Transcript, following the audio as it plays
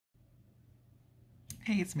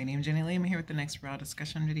Hey, it's me, named Jenny Lee. I'm here with the next raw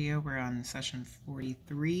discussion video. We're on session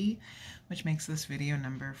 43, which makes this video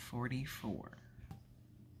number 44.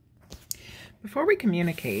 Before we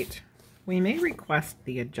communicate, we may request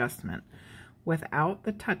the adjustment without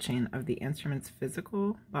the touching of the instrument's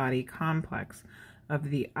physical body complex of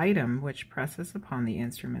the item which presses upon the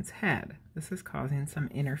instrument's head. This is causing some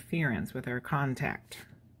interference with our contact.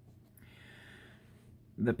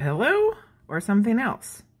 The pillow or something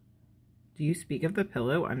else? Do you speak of the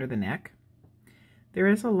pillow under the neck? There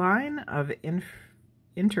is a line of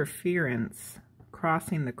interference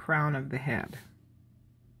crossing the crown of the head.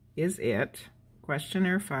 Is it?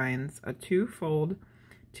 Questioner finds a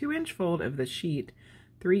 2-inch fold of the sheet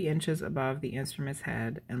 3 inches above the instrument's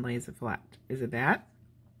head and lays it flat. Is it that?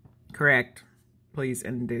 Correct. Please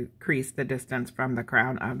decrease the distance from the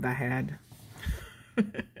crown of the head.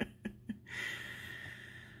 It's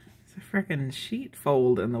a frickin' sheet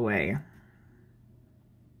fold in the way.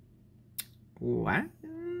 What?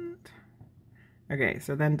 Okay,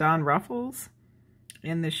 so then Dawn ruffles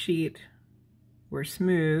in the sheet were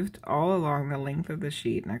smoothed all along the length of the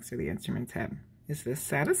sheet next to the instrument's head. Is this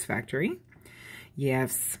satisfactory?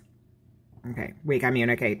 Yes. Okay, we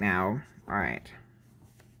communicate now. All right.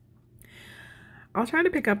 I'll try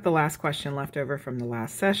to pick up the last question left over from the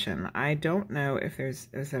last session. I don't know if is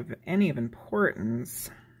of any of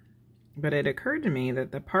importance, but it occurred to me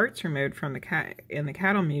that the parts removed from in the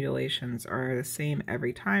cattle mutilations are the same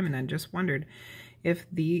every time, and I just wondered if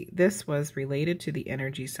this was related to the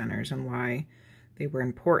energy centers and why they were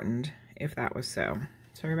important, if that was so.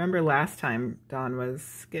 So remember last time Dawn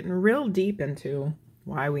was getting real deep into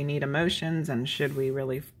why we need emotions and should we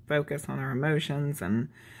really focus on our emotions, and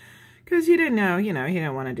because you didn't know, he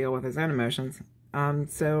didn't want to deal with his own emotions.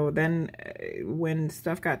 So then when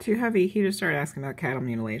stuff got too heavy, he just started asking about cattle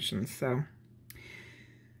mutilations. So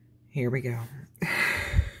here we go.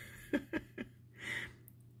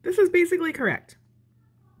 This is basically correct.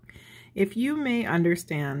 If you may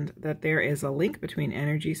understand that there is a link between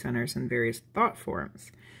energy centers and various thought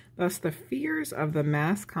forms, thus the fears of the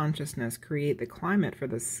mass consciousness create the climate for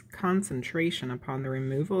this concentration upon the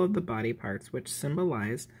removal of the body parts which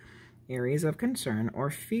symbolize areas of concern or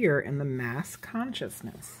fear in the mass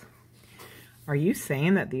consciousness. Are you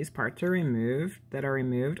saying that these parts are removed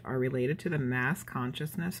are related to the mass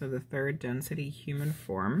consciousness of the third density human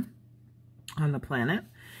form on the planet,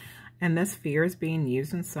 and this fear is being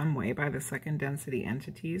used in some way by the second density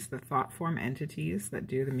entities, the thought form entities that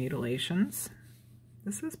do the mutilations?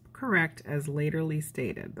 This is correct as laterly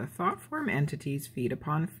stated. The thought form entities feed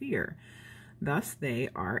upon fear. Thus, they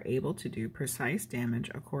are able to do precise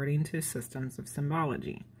damage according to systems of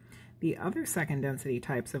symbology. The other second density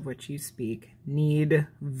types of which you speak need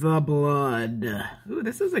the blood. Ooh,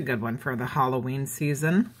 this is a good one for the Halloween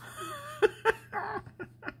season.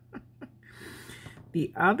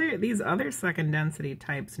 These other second density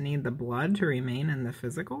types need the blood to remain in the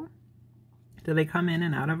physical. Do they come in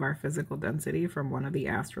and out of our physical density from one of the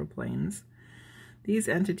astral planes? These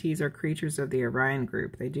entities are creatures of the Orion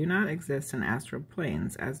group. They do not exist in astral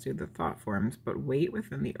planes, as do the thought forms, but wait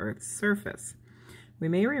within the Earth's surface. We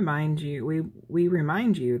remind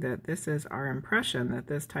you that this is our impression that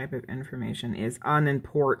this type of information is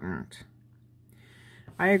unimportant.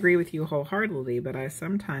 I agree with you wholeheartedly, but I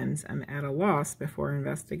sometimes am at a loss before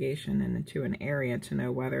investigation into an area to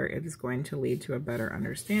know whether it is going to lead to a better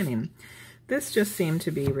understanding. This just seemed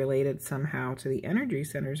to be related somehow to the energy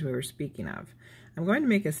centers we were speaking of. I'm going to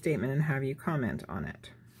make a statement and have you comment on it.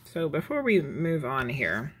 So before we move on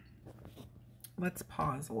here, let's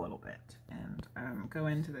pause a little bit and go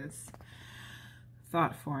into this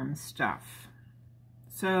thought form stuff.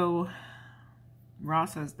 So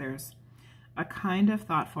Ross says there's a kind of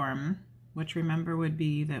thought form, which remember would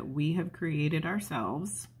be that we have created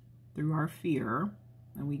ourselves through our fear,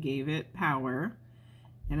 and we gave it power,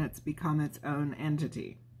 and it's become its own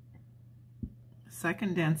entity.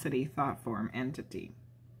 Second density thought form entity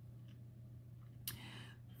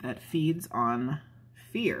that feeds on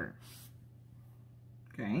fear.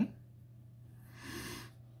 Okay?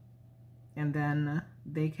 And then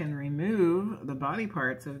they can remove the body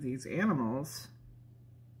parts of these animals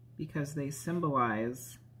because they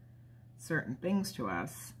symbolize certain things to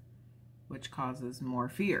us, which causes more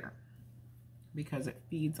fear because it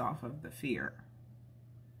feeds off of the fear.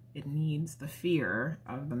 It needs the fear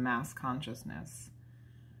of the mass consciousness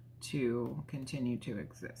to continue to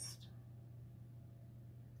exist.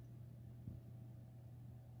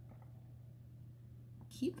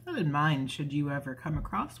 Keep that in mind should you ever come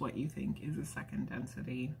across what you think is a second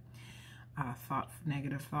density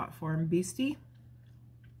negative thought form beastie.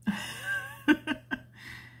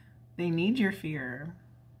 They need your fear.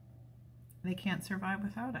 They can't survive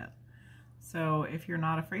without it. So if you're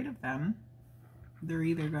not afraid of them, they're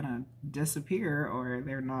either going to disappear or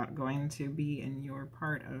they're not going to be in your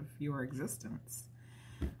part of your existence.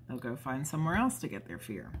 They'll go find somewhere else to get their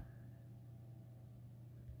fear.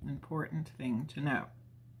 Important thing to know.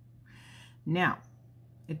 Now,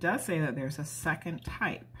 it does say that there's a second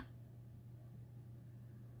type.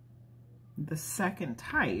 The second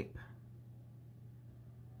type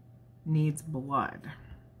needs blood.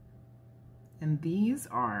 And these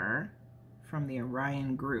are from the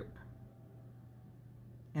Orion group.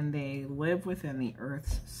 And they live within the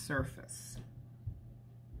Earth's surface.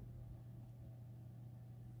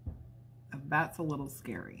 That's a little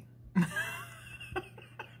scary.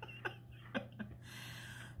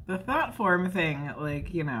 The thought form thing,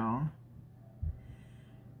 like, you know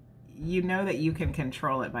that you can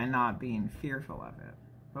control it by not being fearful of it.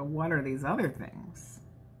 But what are these other things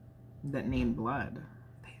that need blood? Are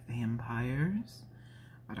they vampires?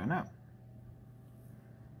 I don't know.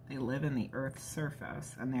 They live in the Earth's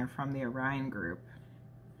surface, and they're from the Orion group.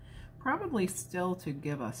 Probably still to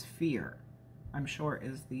give us fear, I'm sure,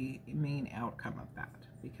 is the main outcome of that.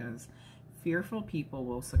 Because fearful people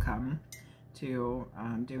will succumb to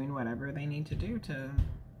doing whatever they need to do to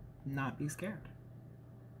not be scared.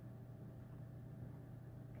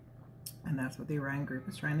 And that's what the Orion group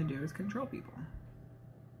is trying to do, is control people.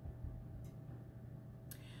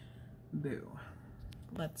 Boo.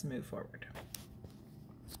 Let's move forward.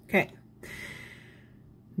 Okay.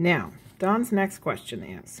 Now, Dawn's next question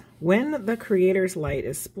is, when the Creator's light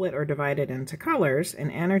is split or divided into colors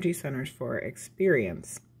and energy centers for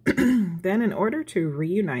experience, then in order to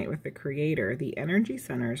reunite with the Creator, the energy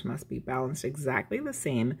centers must be balanced exactly the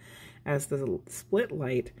same as the split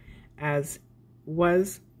light as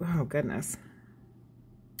was, oh goodness.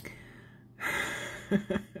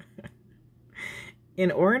 In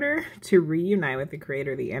order to reunite with the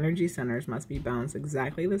Creator, the energy centers must be balanced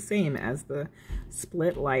exactly the same as the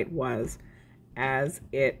split light was as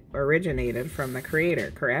it originated from the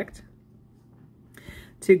Creator, correct?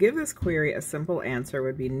 To give this query a simple answer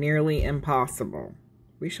would be nearly impossible.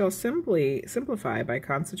 We shall simply simplify by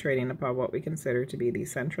concentrating upon what we consider to be the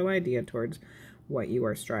central idea towards what you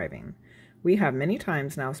are striving. We have many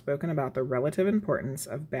times now spoken about the relative importance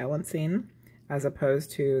of balancing as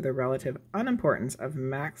opposed to the relative unimportance of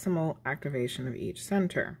maximal activation of each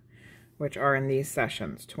center, which are in these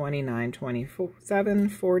sessions 29, 27,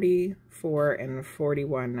 44, and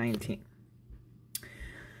 41:19.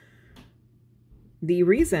 The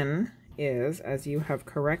reason is, as you have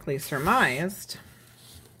correctly surmised,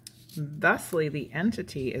 thusly the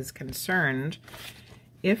entity is concerned,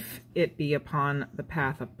 if it be upon the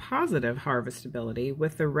path of positive harvestability,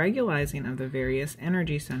 with the regularizing of the various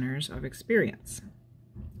energy centers of experience.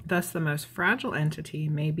 Thus, the most fragile entity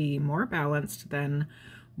may be more balanced than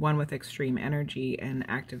one with extreme energy and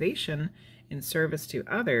activation in service to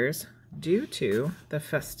others due to the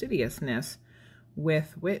fastidiousness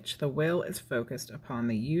with which the will is focused upon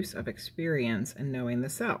the use of experience and knowing the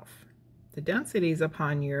self. The densities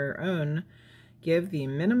upon your own give the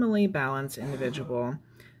minimally balanced individual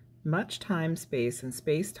much time, space, and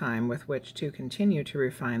space-time with which to continue to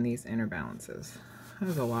refine these inner balances.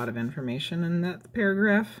 There's a lot of information in that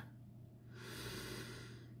paragraph.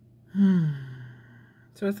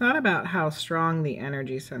 So it's not about how strong the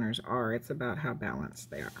energy centers are, it's about how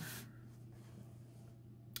balanced they are.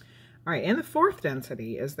 All right, and the fourth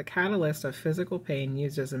density is the catalyst of physical pain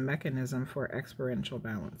used as a mechanism for experiential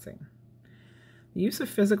balancing. The use of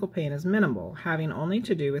physical pain is minimal, having only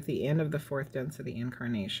to do with the end of the fourth density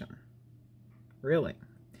incarnation. Really?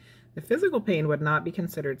 The physical pain would not be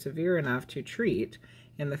considered severe enough to treat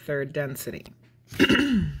in the third density.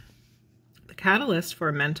 The catalysts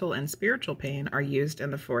for mental and spiritual pain are used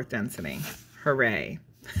in the fourth density. Hooray.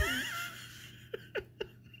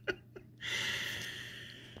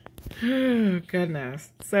 Oh,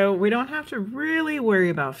 goodness. So we don't have to really worry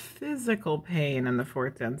about physical pain in the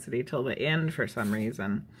fourth density till the end for some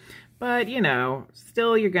reason. But, you know,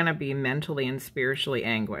 still you're going to be mentally and spiritually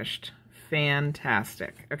anguished.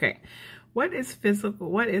 Fantastic. Okay. What is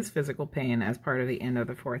physical pain as part of the end of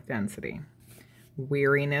the fourth density?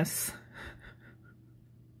 Weariness.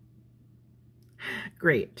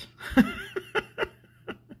 Great.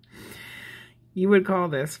 You would call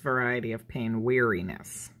this variety of pain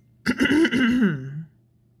weariness.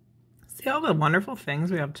 See all the wonderful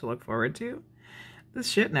things we have to look forward to? This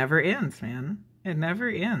shit never ends, man. It never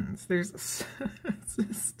ends. It's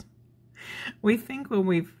just, we think when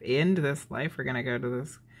we end this life, we're going to go to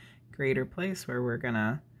this greater place where we're going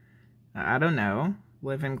to, I don't know,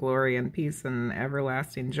 live in glory and peace and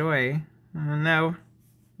everlasting joy. No,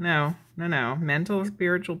 no, no, no. Mental,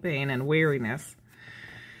 spiritual pain and weariness.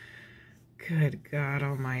 Good God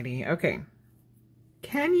Almighty. Okay.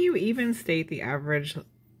 Can you even state the average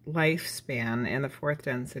lifespan in the fourth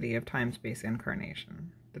density of time-space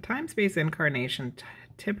incarnation? The time-space incarnation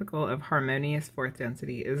typical of harmonious fourth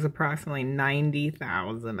density is approximately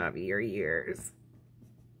 90,000 of your years.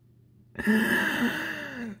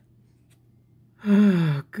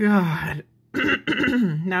 Oh, God.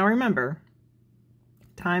 Now remember,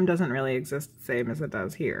 time doesn't really exist the same as it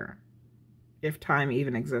does here, if time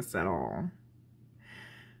even exists at all.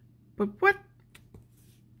 But what?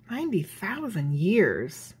 90,000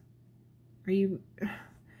 years? Are you...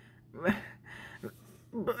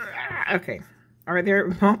 Okay. Are there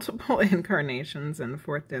multiple incarnations in the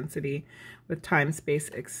fourth density with time-space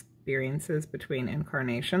experiences between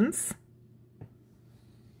incarnations?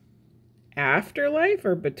 Afterlife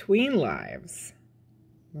or between lives?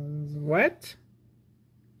 What?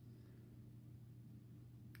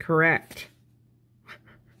 Correct.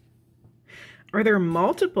 Are there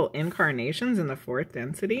multiple incarnations in the fourth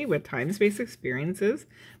density with time-space experiences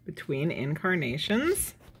between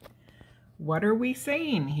incarnations? What are we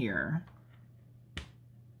saying here?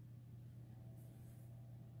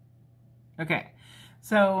 Okay,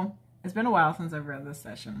 so it's been a while since I've read this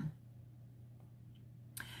session.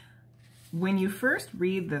 When you first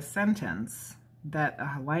read this sentence, that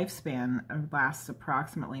a lifespan lasts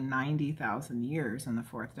approximately 90,000 years in the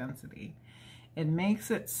fourth density, it makes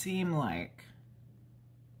it seem like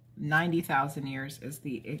 90,000 years is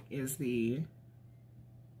the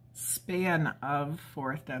span of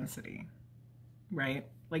fourth density, right?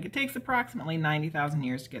 Like it takes approximately 90,000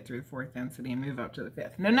 years to get through the fourth density and move up to the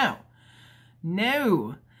fifth. No,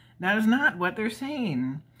 that is not what they're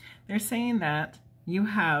saying. They're saying that you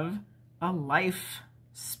have a life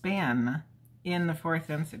span in the fourth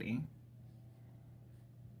density.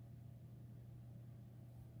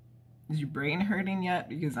 Is your brain hurting yet?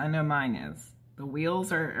 Because I know mine is. The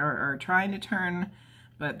wheels are trying to turn,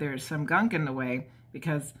 but there's some gunk in the way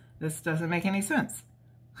because this doesn't make any sense.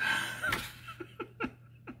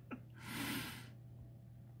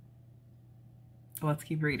 Let's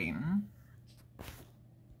keep reading.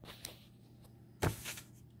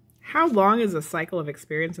 How long is a cycle of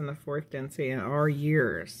experience in the fourth density in our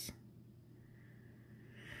years?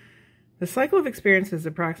 The cycle of experience is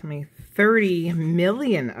approximately 30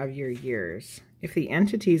 million of your years if the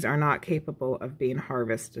entities are not capable of being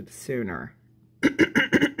harvested sooner.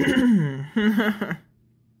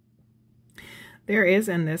 There is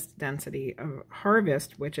in this density a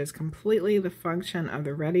harvest which is completely the function of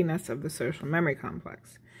the readiness of the social memory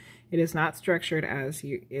complex. It is not structured as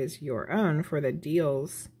is your own, for it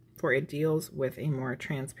deals with a more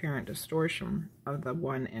transparent distortion of the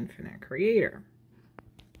one infinite creator.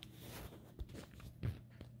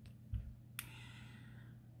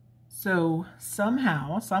 So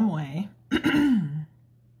somehow, some way, in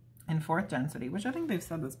fourth density, which I think they've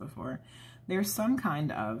said this before, there's some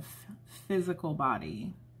kind of physical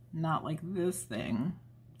body, not like this thing,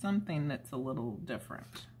 something that's a little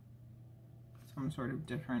different, some sort of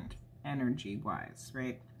different energy-wise,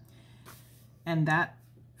 right? And that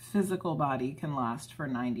physical body can last for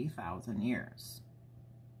 90,000 years.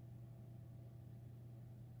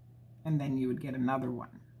 And then you would get another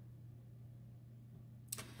one.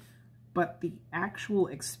 But the actual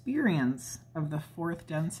experience of the fourth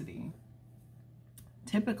density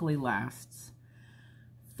typically lasts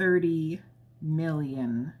 30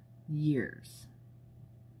 million years.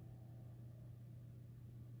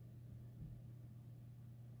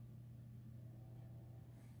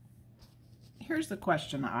 Here's the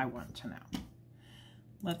question I want to know.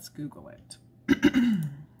 Let's Google it.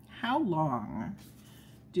 How long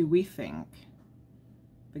do we think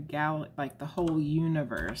the whole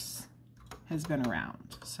universe has been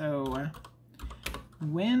around? So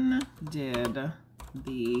when did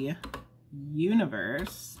the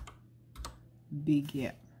universe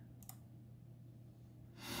begin?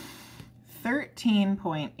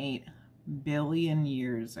 13.8 billion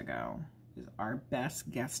years ago is our best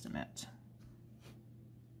guesstimate.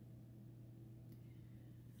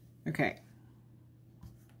 Okay.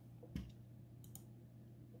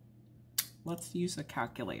 Let's use a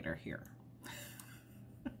calculator here.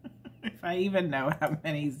 If I even know how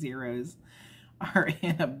many zeros are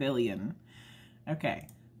in a billion. Okay,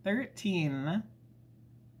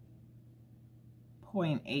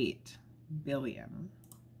 13.8 billion.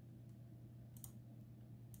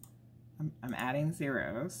 I'm adding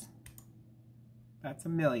zeros. That's a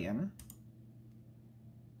million.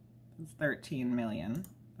 That's 13 million.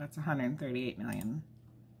 That's 138 million.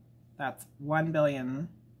 That's 1 billion.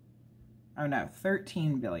 Oh no,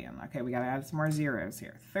 13 billion. Okay, we gotta add some more zeros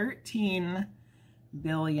here.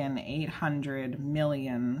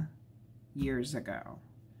 13,800,000,000 years ago,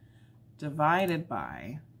 divided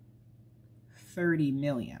by 30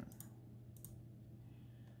 million.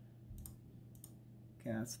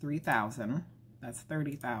 Okay, that's 3,000. That's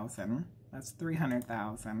 30,000. That's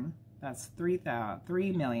 300,000. That's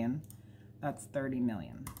 3 million. That's 30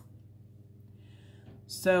 million.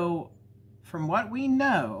 So, from what we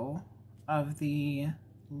know of the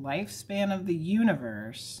lifespan of the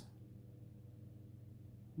universe,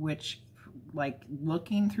 which, like,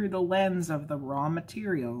 looking through the lens of the raw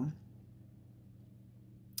material,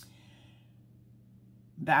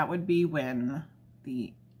 that would be when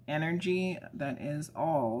the energy that is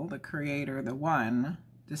all, the creator, the one,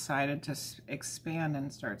 decided to expand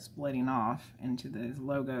and start splitting off into these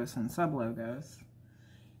logos and sublogos,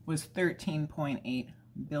 was 13.8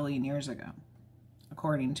 billion years ago,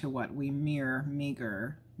 according to what we mere,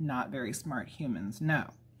 meager, not very smart humans know.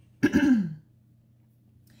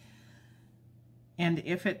 And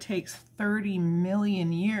if it takes 30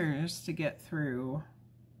 million years to get through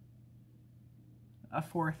a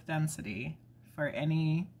fourth density for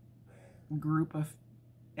any group of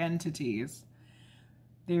entities,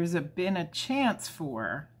 there's been a chance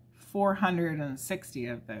for 460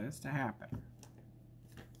 of those to happen.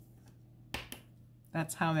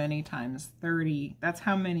 That's how many times 30, that's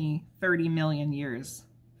how many 30 million years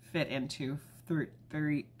fit into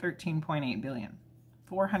 13.8 billion.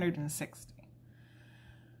 460.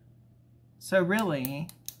 So really,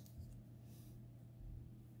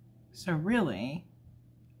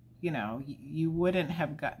 you know, you wouldn't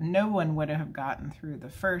have got, no one would have gotten through the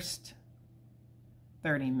first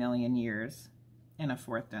 30 million years in a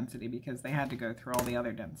fourth density because they had to go through all the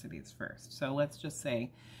other densities first. So let's just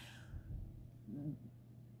say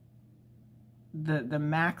the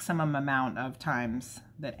maximum amount of times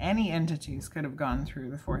that any entities could have gone through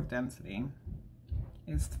the fourth density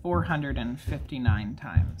is 459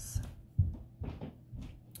 times.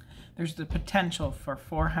 There's the potential for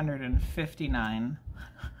 459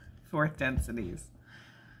 fourth densities.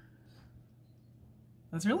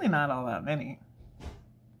 That's really not all that many.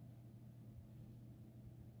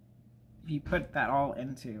 If you put that all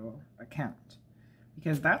into account.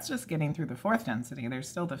 Because that's just getting through the fourth density. There's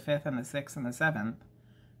still the fifth and the sixth and the seventh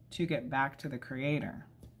to get back to the creator.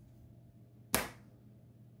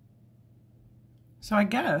 So I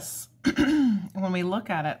guess when we look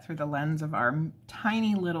at it through the lens of our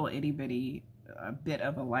tiny little itty-bitty bit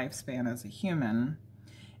of a lifespan as a human,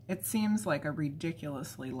 it seems like a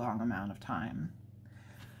ridiculously long amount of time.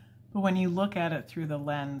 But when you look at it through the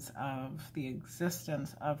lens of the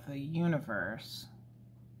existence of the universe,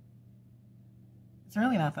 it's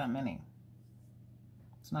really not that many.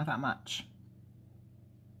 It's not that much.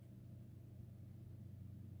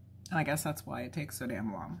 And I guess that's why it takes so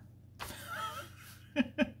damn long.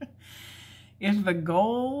 If the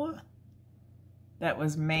goal that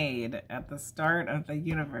was made at the start of the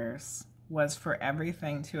universe was for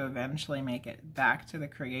everything to eventually make it back to the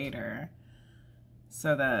creator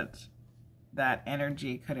so that that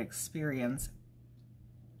energy could experience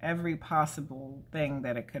every possible thing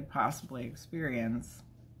that it could possibly experience,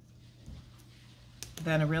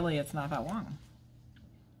 then really it's not that long.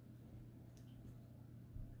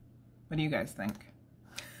 What do you guys think?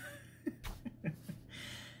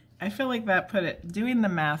 I feel like that put it, doing the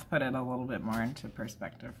math put it a little bit more into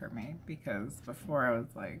perspective for me, because before I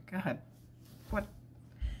was like, God, what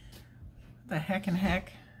the heck and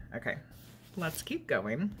heck? Okay, let's keep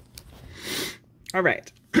going. All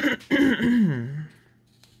right.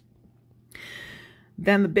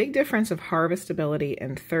 Then the big difference of harvestability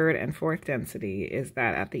in third and fourth density is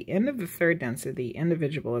that at the end of the third density, the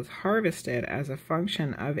individual is harvested as a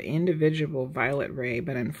function of individual violet ray,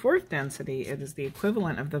 but in fourth density, it is the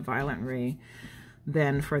equivalent of the violet ray.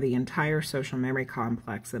 Then for the entire social memory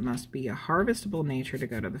complex, it must be a harvestable nature to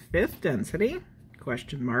go to the fifth density,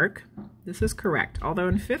 question mark. This is correct. Although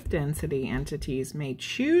in fifth density, entities may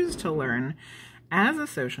choose to learn as a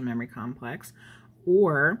social memory complex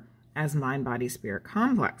or as mind-body-spirit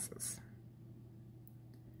complexes,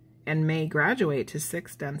 and may graduate to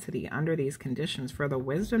sixth density under these conditions, for the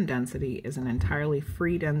wisdom density is an entirely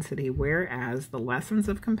free density, whereas the lessons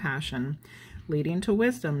of compassion leading to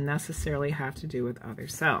wisdom necessarily have to do with other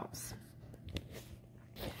selves.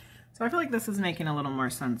 So I feel like this is making a little more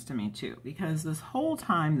sense to me too, because this whole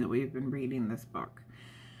time that we've been reading this book,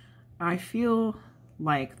 I feel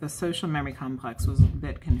like the social memory complex was a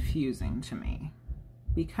bit confusing to me.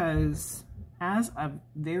 Because as a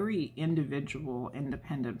very individual,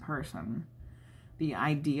 independent person, the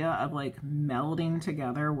idea of like melding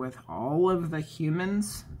together with all of the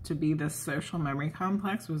humans to be this social memory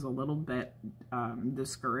complex was a little bit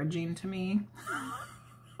discouraging to me.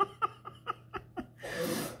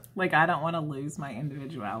 Like, I don't want to lose my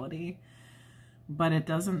individuality, but it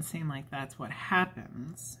doesn't seem like that's what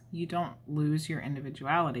happens. You don't lose your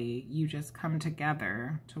individuality. You just come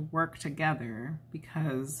together to work together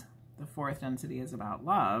because the fourth density is about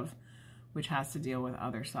love, which has to deal with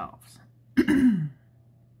other selves.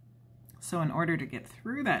 So in order to get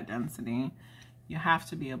through that density, you have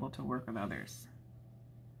to be able to work with others.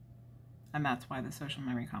 And that's why the social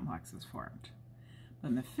memory complex is formed. But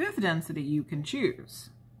in the fifth density, you can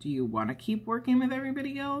choose. Do you want to keep working with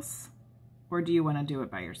everybody else? Or do you want to do it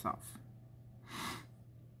by yourself?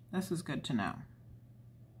 This is good to know.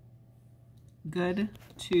 Good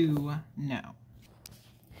to know.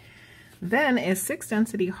 Then is sixth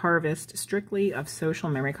density harvest strictly of social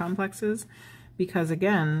memory complexes? Because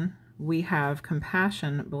again, we have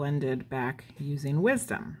compassion blended back using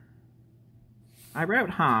wisdom. I wrote,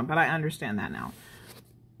 but I understand that now.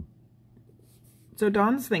 So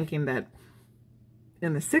Dawn's thinking that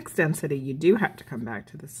in the sixth density, you do have to come back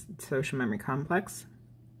to the social memory complex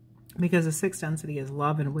because the sixth density is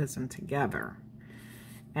love and wisdom together.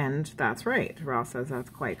 And that's right. Ross says that's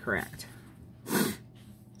quite correct.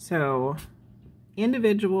 So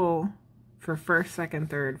individual for first, second,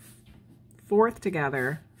 third, fourth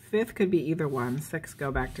together, fifth could be either one, sixth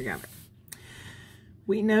go back together.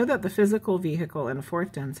 We know that the physical vehicle in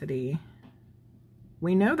fourth density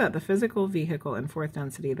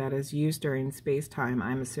that is used during space-time,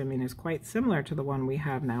 I'm assuming, is quite similar to the one we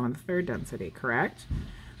have now in the third density, correct?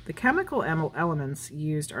 The chemical elements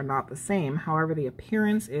used are not the same, however, the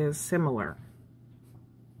appearance is similar.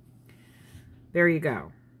 There you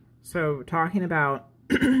go. So talking about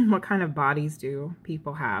what kind of bodies do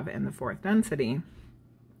people have in the fourth density,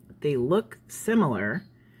 they look similar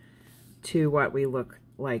to what we look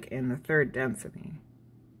like in the third density,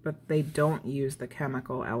 but they don't use the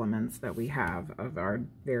chemical elements that we have of our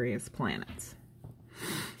various planets.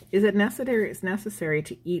 Is it necessary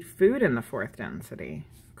to eat food in the fourth density?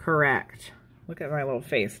 Correct. Look at my little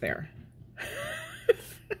face there.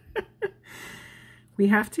 We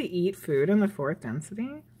have to eat food in the fourth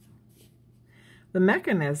density? The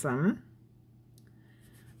mechanism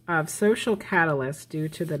of social catalyst due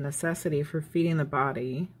to the necessity for feeding the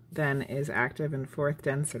body then is active in fourth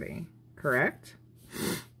density, correct?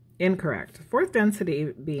 Incorrect. Fourth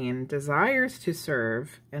density being desires to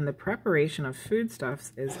serve and the preparation of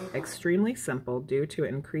foodstuffs is extremely simple due to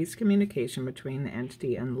increased communication between the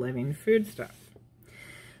entity and living foodstuff.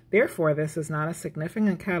 Therefore, this is not a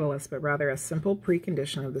significant catalyst, but rather a simple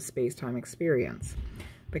precondition of the space-time experience.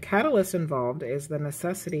 The catalyst involved is the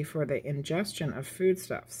necessity for the ingestion of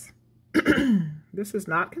foodstuffs. This is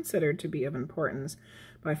not considered to be of importance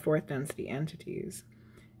by fourth density entities,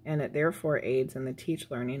 and it therefore aids in the teach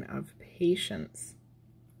learning of patience.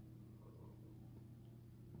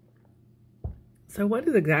 So what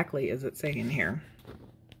exactly is it saying here?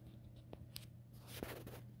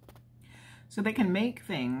 So they can make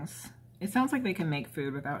things. It sounds like they can make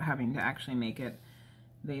food without having to actually make it.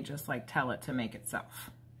 They just like tell it to make itself.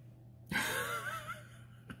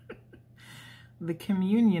 The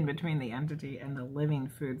communion between the entity and the living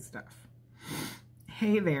food stuff.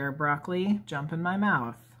 Hey there, broccoli, jump in my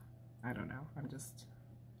mouth. I don't know. I'm just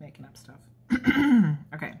making up stuff.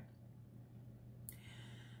 Okay.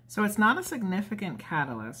 So it's not a significant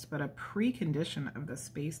catalyst, but a precondition of the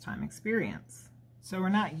space-time experience. So we're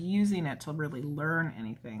not using it to really learn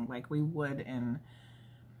anything like we would in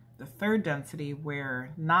the third density,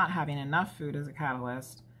 where not having enough food is a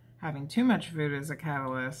catalyst, having too much food is a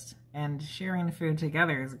catalyst, and sharing food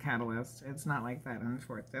together is a catalyst. It's not like that in the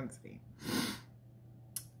fourth density.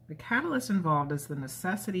 The catalyst involved is the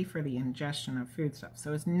necessity for the ingestion of foodstuff.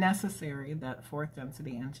 So it's necessary that fourth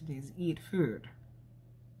density entities eat food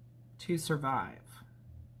to survive,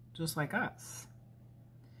 just like us.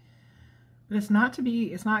 But it's not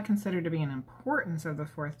considered to be an importance of the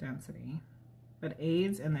fourth density, but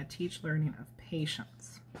aids in the teach learning of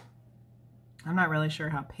patience. I'm not really sure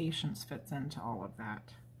how patience fits into all of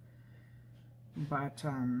that. But,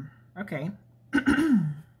 okay.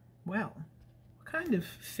 Well, what kind of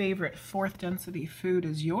favorite fourth density food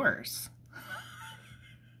is yours?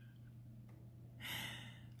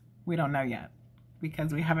 We don't know yet,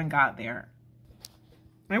 because we haven't got there.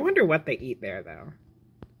 I wonder what they eat there, though.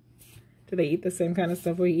 Do they eat the same kind of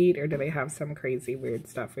stuff we eat, or do they have some crazy, weird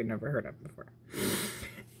stuff we've never heard of before?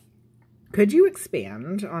 Could you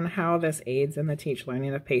expand on how this aids in the teach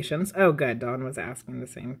learning of patience? Oh, good. Dawn was asking the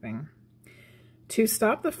same thing. To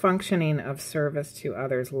stop the functioning of service to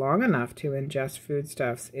others long enough to ingest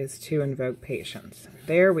foodstuffs is to invoke patience.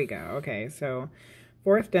 There we go. Okay, so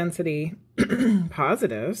fourth density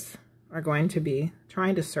positives are going to be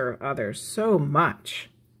trying to serve others so much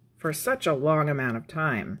for such a long amount of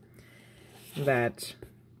time that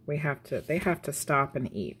they have to stop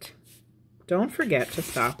and eat. Don't forget to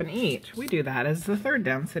stop and eat. We do that as the third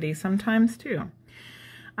density sometimes too.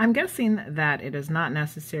 I'm guessing that it is not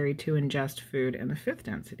necessary to ingest food in the fifth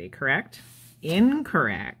density, correct?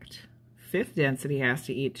 Incorrect. Fifth density has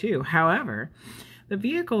to eat too. However, the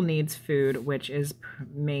vehicle needs food which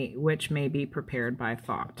may be prepared by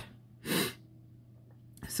thought.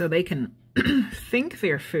 So they can think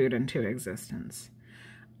their food into existence.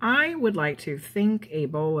 I would like to think a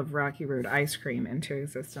bowl of Rocky Road ice cream into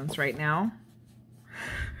existence right now.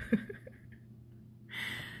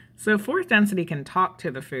 So fourth density can talk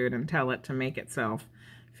to the food and tell it to make itself.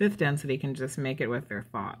 Fifth density can just make it with their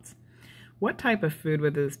thoughts. What type of food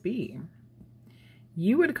would this be?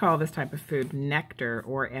 You would call this type of food nectar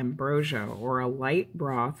or ambrosia, or a light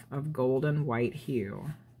broth of golden white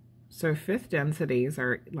hue. So fifth densities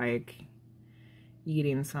are like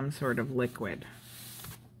eating some sort of liquid.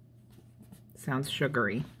 Sounds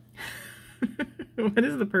sugary. What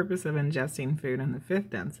is the purpose of ingesting food in the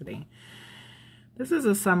fifth density? This is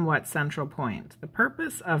a somewhat central point. The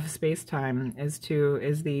purpose of space-time is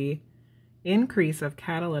the increase of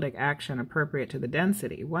catalytic action appropriate to the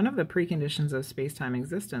density. One of the preconditions of space-time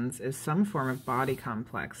existence is some form of body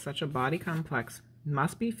complex. Such a body complex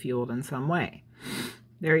must be fueled in some way.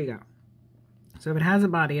 There you go. So if it has a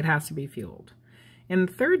body, it has to be fueled. In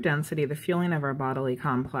third density, the fueling of our bodily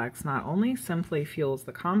complex not only simply fuels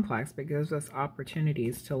the complex, but gives us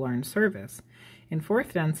opportunities to learn service. In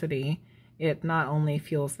fourth density, it not only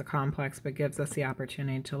fuels the complex, but gives us the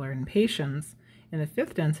opportunity to learn patience. In the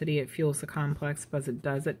fifth density, it fuels the complex, but it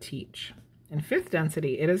does it teach. In fifth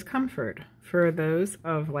density, it is comfort for those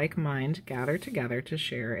of like mind gather together to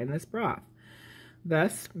share in this broth,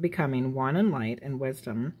 thus becoming one in light and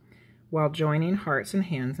wisdom, while joining hearts and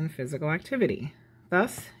hands in physical activity.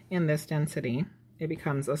 Thus, in this density, it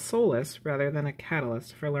becomes a solace rather than a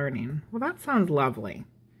catalyst for learning. Well, that sounds lovely.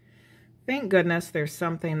 Thank goodness there's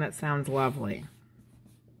something that sounds lovely.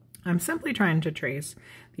 I'm simply trying to trace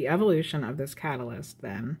the evolution of this catalyst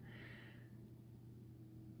then,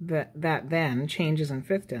 that then changes in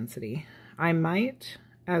fifth density. I might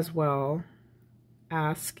as well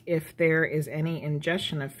ask if there is any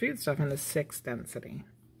ingestion of foodstuff in the sixth density.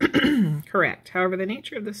 Correct. However, the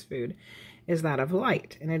nature of this food is that of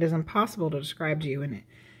light, and it is impossible to describe to you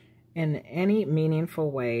in any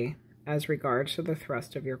meaningful way as regards to the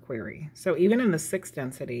thrust of your query. So even in the sixth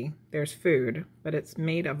density, there's food, but it's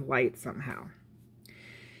made of light somehow.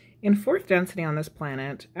 In fourth density on this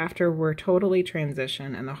planet, after we're totally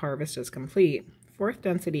transitioned and the harvest is complete, fourth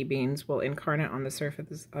density beings will incarnate on the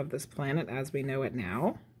surface of this planet as we know it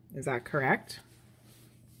now. Is that correct?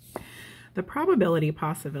 The possibility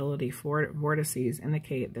vortices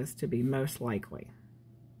indicate this to be most likely.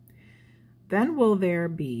 Then will there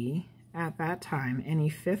be, at that time, any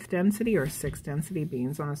fifth density or sixth density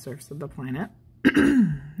beings on the surface of the planet?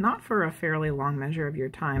 Not for a fairly long measure of your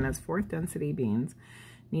time, as fourth density beings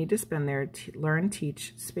need to spend their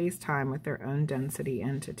teach space-time with their own density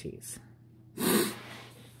entities.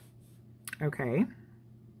 Okay.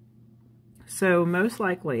 So most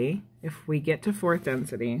likely, if we get to fourth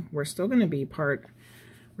density, we're still going to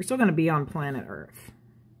be on planet Earth.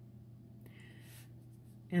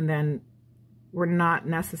 And then we're not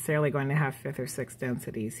necessarily going to have fifth or sixth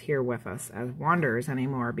densities here with us as wanderers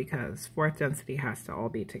anymore, because fourth density has to all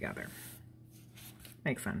be together.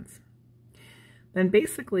 Makes sense. Then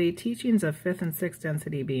basically, teachings of fifth and sixth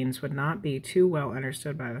density beings would not be too well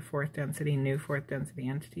understood by the new fourth density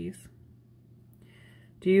entities.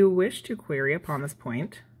 Do you wish to query upon this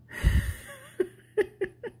point?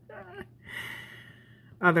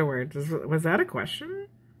 Other words, was that a question?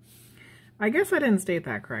 I guess I didn't state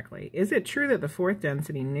that correctly. Is it true that the fourth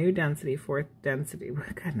density, new density, fourth density,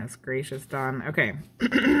 goodness gracious, Don. Okay.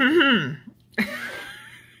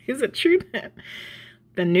 Is it true that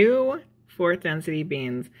the new fourth density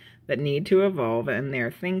beings that need to evolve in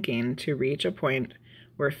their thinking to reach a point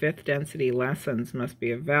where fifth density lessons must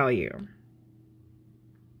be of value?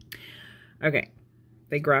 Okay,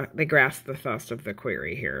 they grasp the thrust of the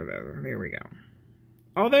query here, though. There we go.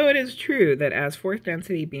 Although it is true that as fourth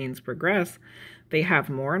density beings progress, they have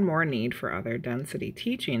more and more need for other density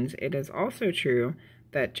teachings, it is also true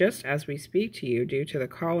that just as we speak to you due to the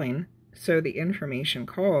calling, so the information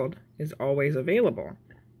called is always available.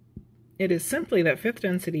 It is simply that fifth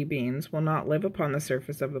density beings will not live upon the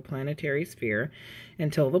surface of the planetary sphere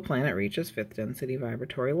until the planet reaches fifth density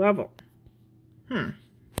vibratory level. So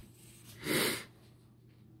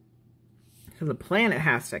the planet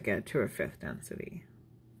has to get to a fifth density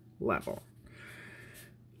level.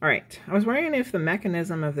 All right, I was wondering if the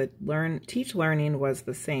mechanism of the teach learning was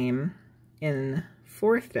the same in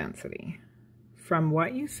fourth density. From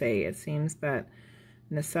what you say, it seems that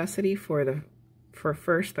necessity for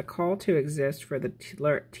first the call to exist for the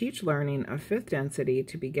teach learning of fifth density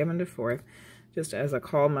to be given to fourth, just as a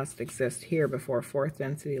call must exist here before fourth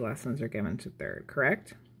density lessons are given to third,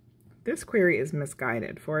 correct? This query is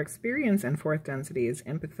misguided, for experience in fourth density is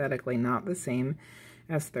empathetically not the same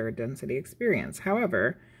as third density experience.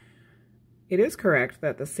 However, it is correct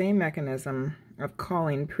that the same mechanism of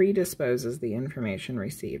calling predisposes the information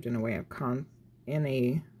received in a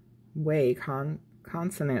way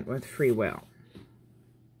consonant with free will.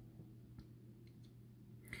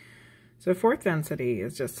 So fourth density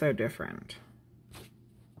is just so different.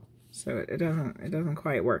 So it doesn't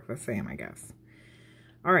quite work the same, I guess.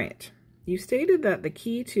 All right. You stated that the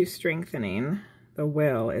key to strengthening the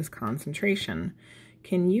will is concentration.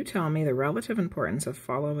 Can you tell me the relative importance of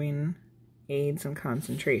following aids in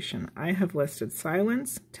concentration? I have listed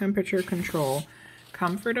silence, temperature control,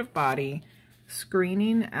 comfort of body,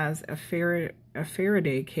 screening as a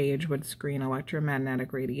Faraday cage would screen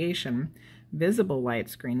electromagnetic radiation, visible light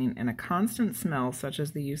screening, and a constant smell such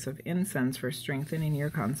as the use of incense for strengthening your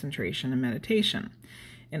concentration and meditation.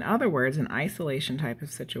 In other words, an isolation type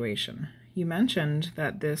of situation. You mentioned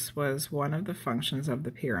that this was one of the functions of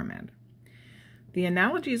the pyramid. The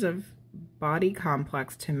analogies of body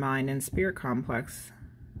complex to mind and spirit complex.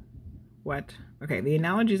 The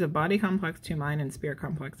analogies of body complex to mind and spirit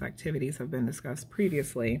complex activities have been discussed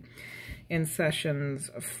previously in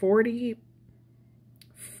sessions 40,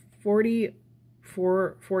 14,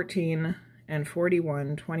 and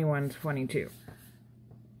 41, 21, 22.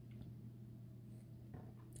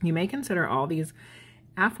 You may consider all these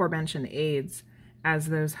aforementioned aids as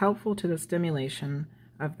those helpful to the stimulation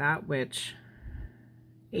of that which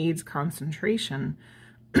aids concentration,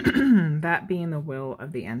 that being the will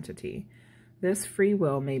of the entity. This free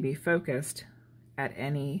will may be focused at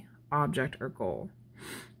any object or goal.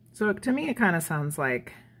 So to me, it kind of sounds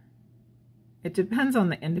like it depends on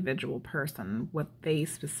the individual person, what they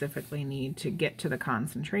specifically need to get to the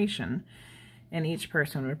concentration, and each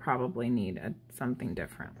person would probably need something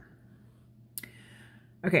different.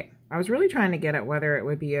 Okay, I was really trying to get at whether it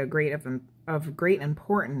would be of great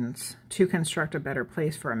importance to construct a better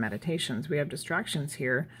place for our meditations. We have distractions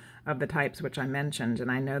here of the types which I mentioned,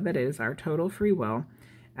 and I know that it is our total free will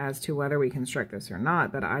as to whether we construct this or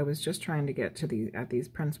not, but I was just trying to get to these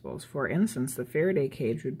principles. For instance, the Faraday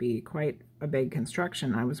cage would be quite a big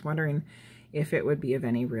construction. I was wondering if it would be of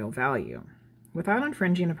any real value. Without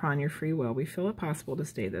infringing upon your free will, we feel it possible to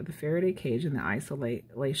state that the Faraday cage and the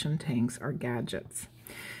isolation tanks are gadgets.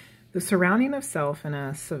 The surrounding of self in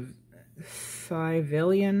a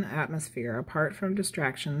civilian atmosphere, apart from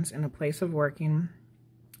distractions, in a place of working,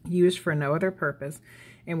 used for no other purpose,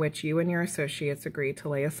 in which you and your associates agree to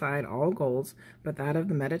lay aside all goals but that of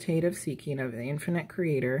the meditative seeking of the infinite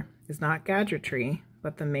creator, is not gadgetry,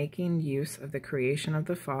 but the making use of the creation of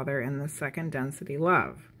the Father and the second density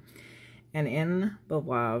love, and in the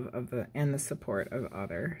love of and the support of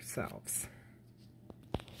other selves.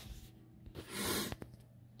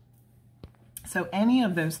 So any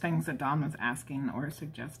of those things that Don was asking or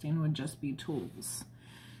suggesting would just be tools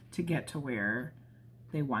to get to where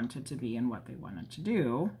they wanted to be and what they wanted to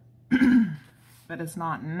do. But it's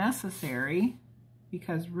not necessary,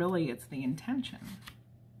 because really it's the intention.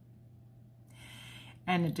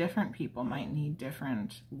 And different people might need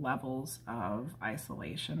different levels of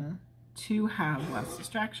isolation to have less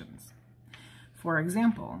distractions. For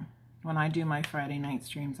example, when I do my Friday night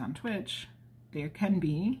streams on Twitch, there can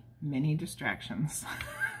be many distractions.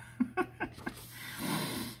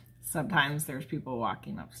 Sometimes there's people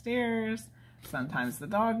walking upstairs. Sometimes the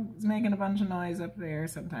dog's making a bunch of noise up there.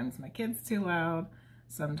 Sometimes my kid's too loud.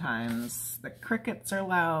 Sometimes the crickets are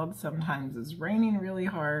loud. Sometimes it's raining really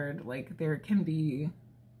hard. Like, there can be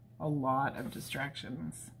a lot of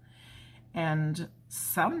distractions. And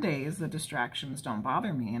some days the distractions don't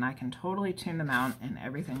bother me and I can totally tune them out and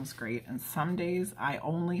everything's great. And some days I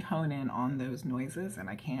only hone in on those noises and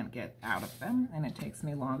I can't get out of them and it takes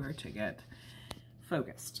me longer to get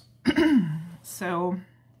focused. So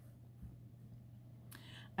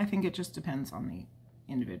I think it just depends on the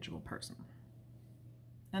individual person.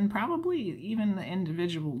 And probably even the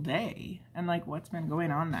individual day and like what's been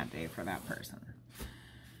going on that day for that person.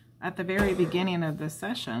 at the very beginning of this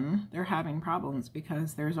session, they're having problems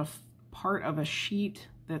because there's a part of a sheet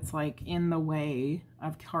that's like in the way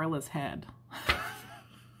of Carla's head.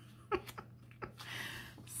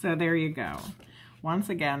 So there you go. Once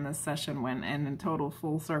again, this session went in total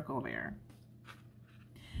full circle there.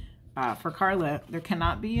 For Carla, there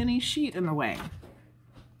cannot be any sheet in the way.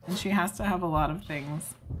 And she has to have a lot of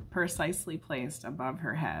things precisely placed above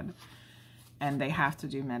her head. And they have to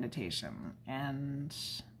do meditation. And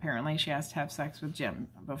apparently she has to have sex with Jim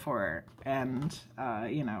before. And,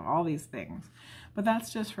 you know, all these things. But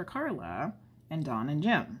that's just for Carla and Dawn and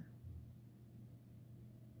Jim.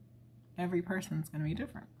 Every person's going to be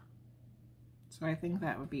different. So I think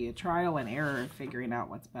that would be a trial and error of figuring out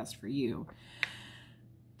what's best for you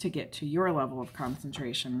to get to your level of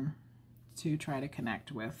concentration to try to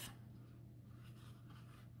connect with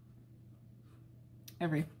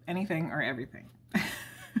anything or everything.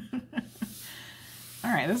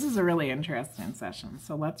 All right, this is a really interesting session.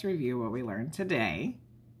 So let's review what we learned today.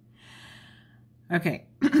 Okay,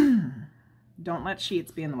 don't let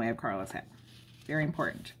sheets be in the way of Carla's head. Very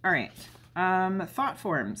important. All right, thought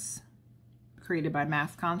forms created by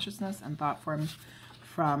mass consciousness and thought forms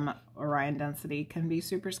from Orion density can be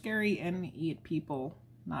super scary and eat people,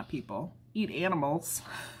 not people, eat animals,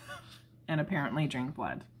 and apparently drink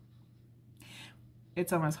blood.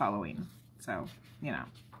 It's almost Halloween, so, you know,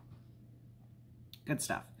 good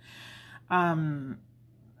stuff. All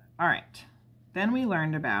right, then we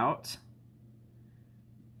learned about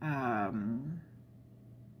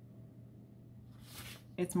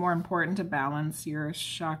it's more important to balance your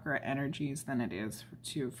chakra energies than it is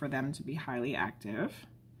for them to be highly active.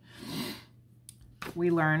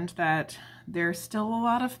 We learned that there's still a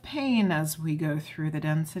lot of pain as we go through the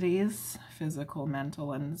densities, physical,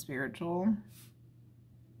 mental, and spiritual.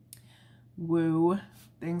 Woo,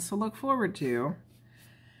 things to look forward to.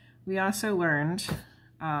 We also learned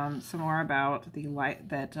some more about the light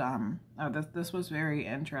that, this was very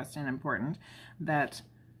interesting and important, that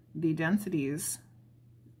the densities,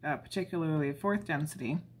 particularly fourth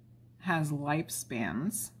density, has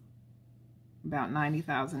lifespans, about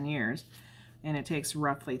 90,000 years, and it takes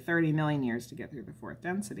roughly 30 million years to get through the fourth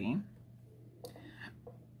density.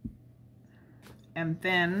 And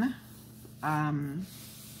then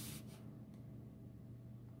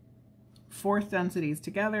fourth densities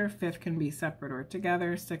together, fifth can be separate or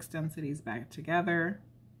together, sixth densities back together.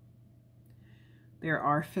 There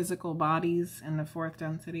are physical bodies in the fourth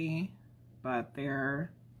density, but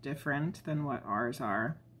they're different than what ours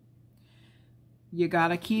are. You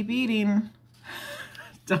gotta keep eating.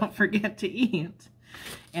 Don't forget to eat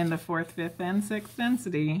in the fourth, fifth, and sixth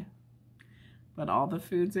density. But all the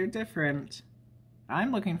foods are different.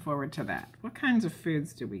 I'm looking forward to that. What kinds of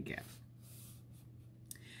foods do we get?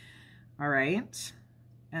 All right.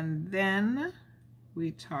 And then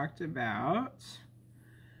we talked about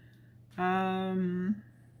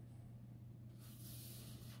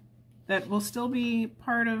that will still be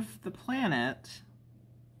part of the planet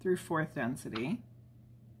through fourth density,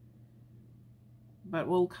 but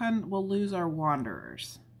we'll lose our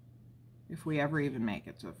wanderers if we ever even make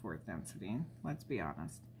it to fourth density. Let's be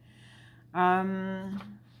honest.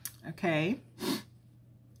 Okay,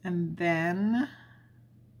 and then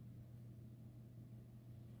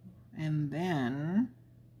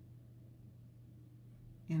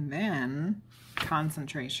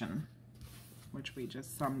concentration, which we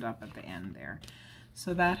just summed up at the end there.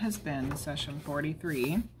 So that has been session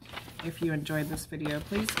 43. If you enjoyed this video,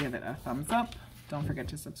 please give it a thumbs up. Don't forget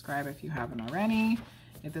to subscribe if you haven't already.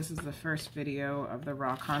 If this is the first video of the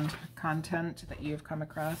raw content that you've come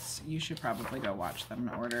across, you should probably go watch them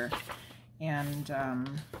in order. And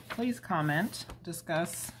please comment,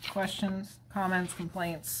 discuss questions, comments,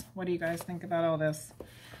 complaints. What do you guys think about all this?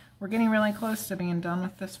 We're getting really close to being done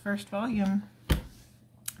with this first volume.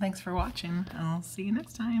 Thanks for watching. I'll see you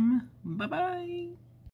next time. Bye-bye.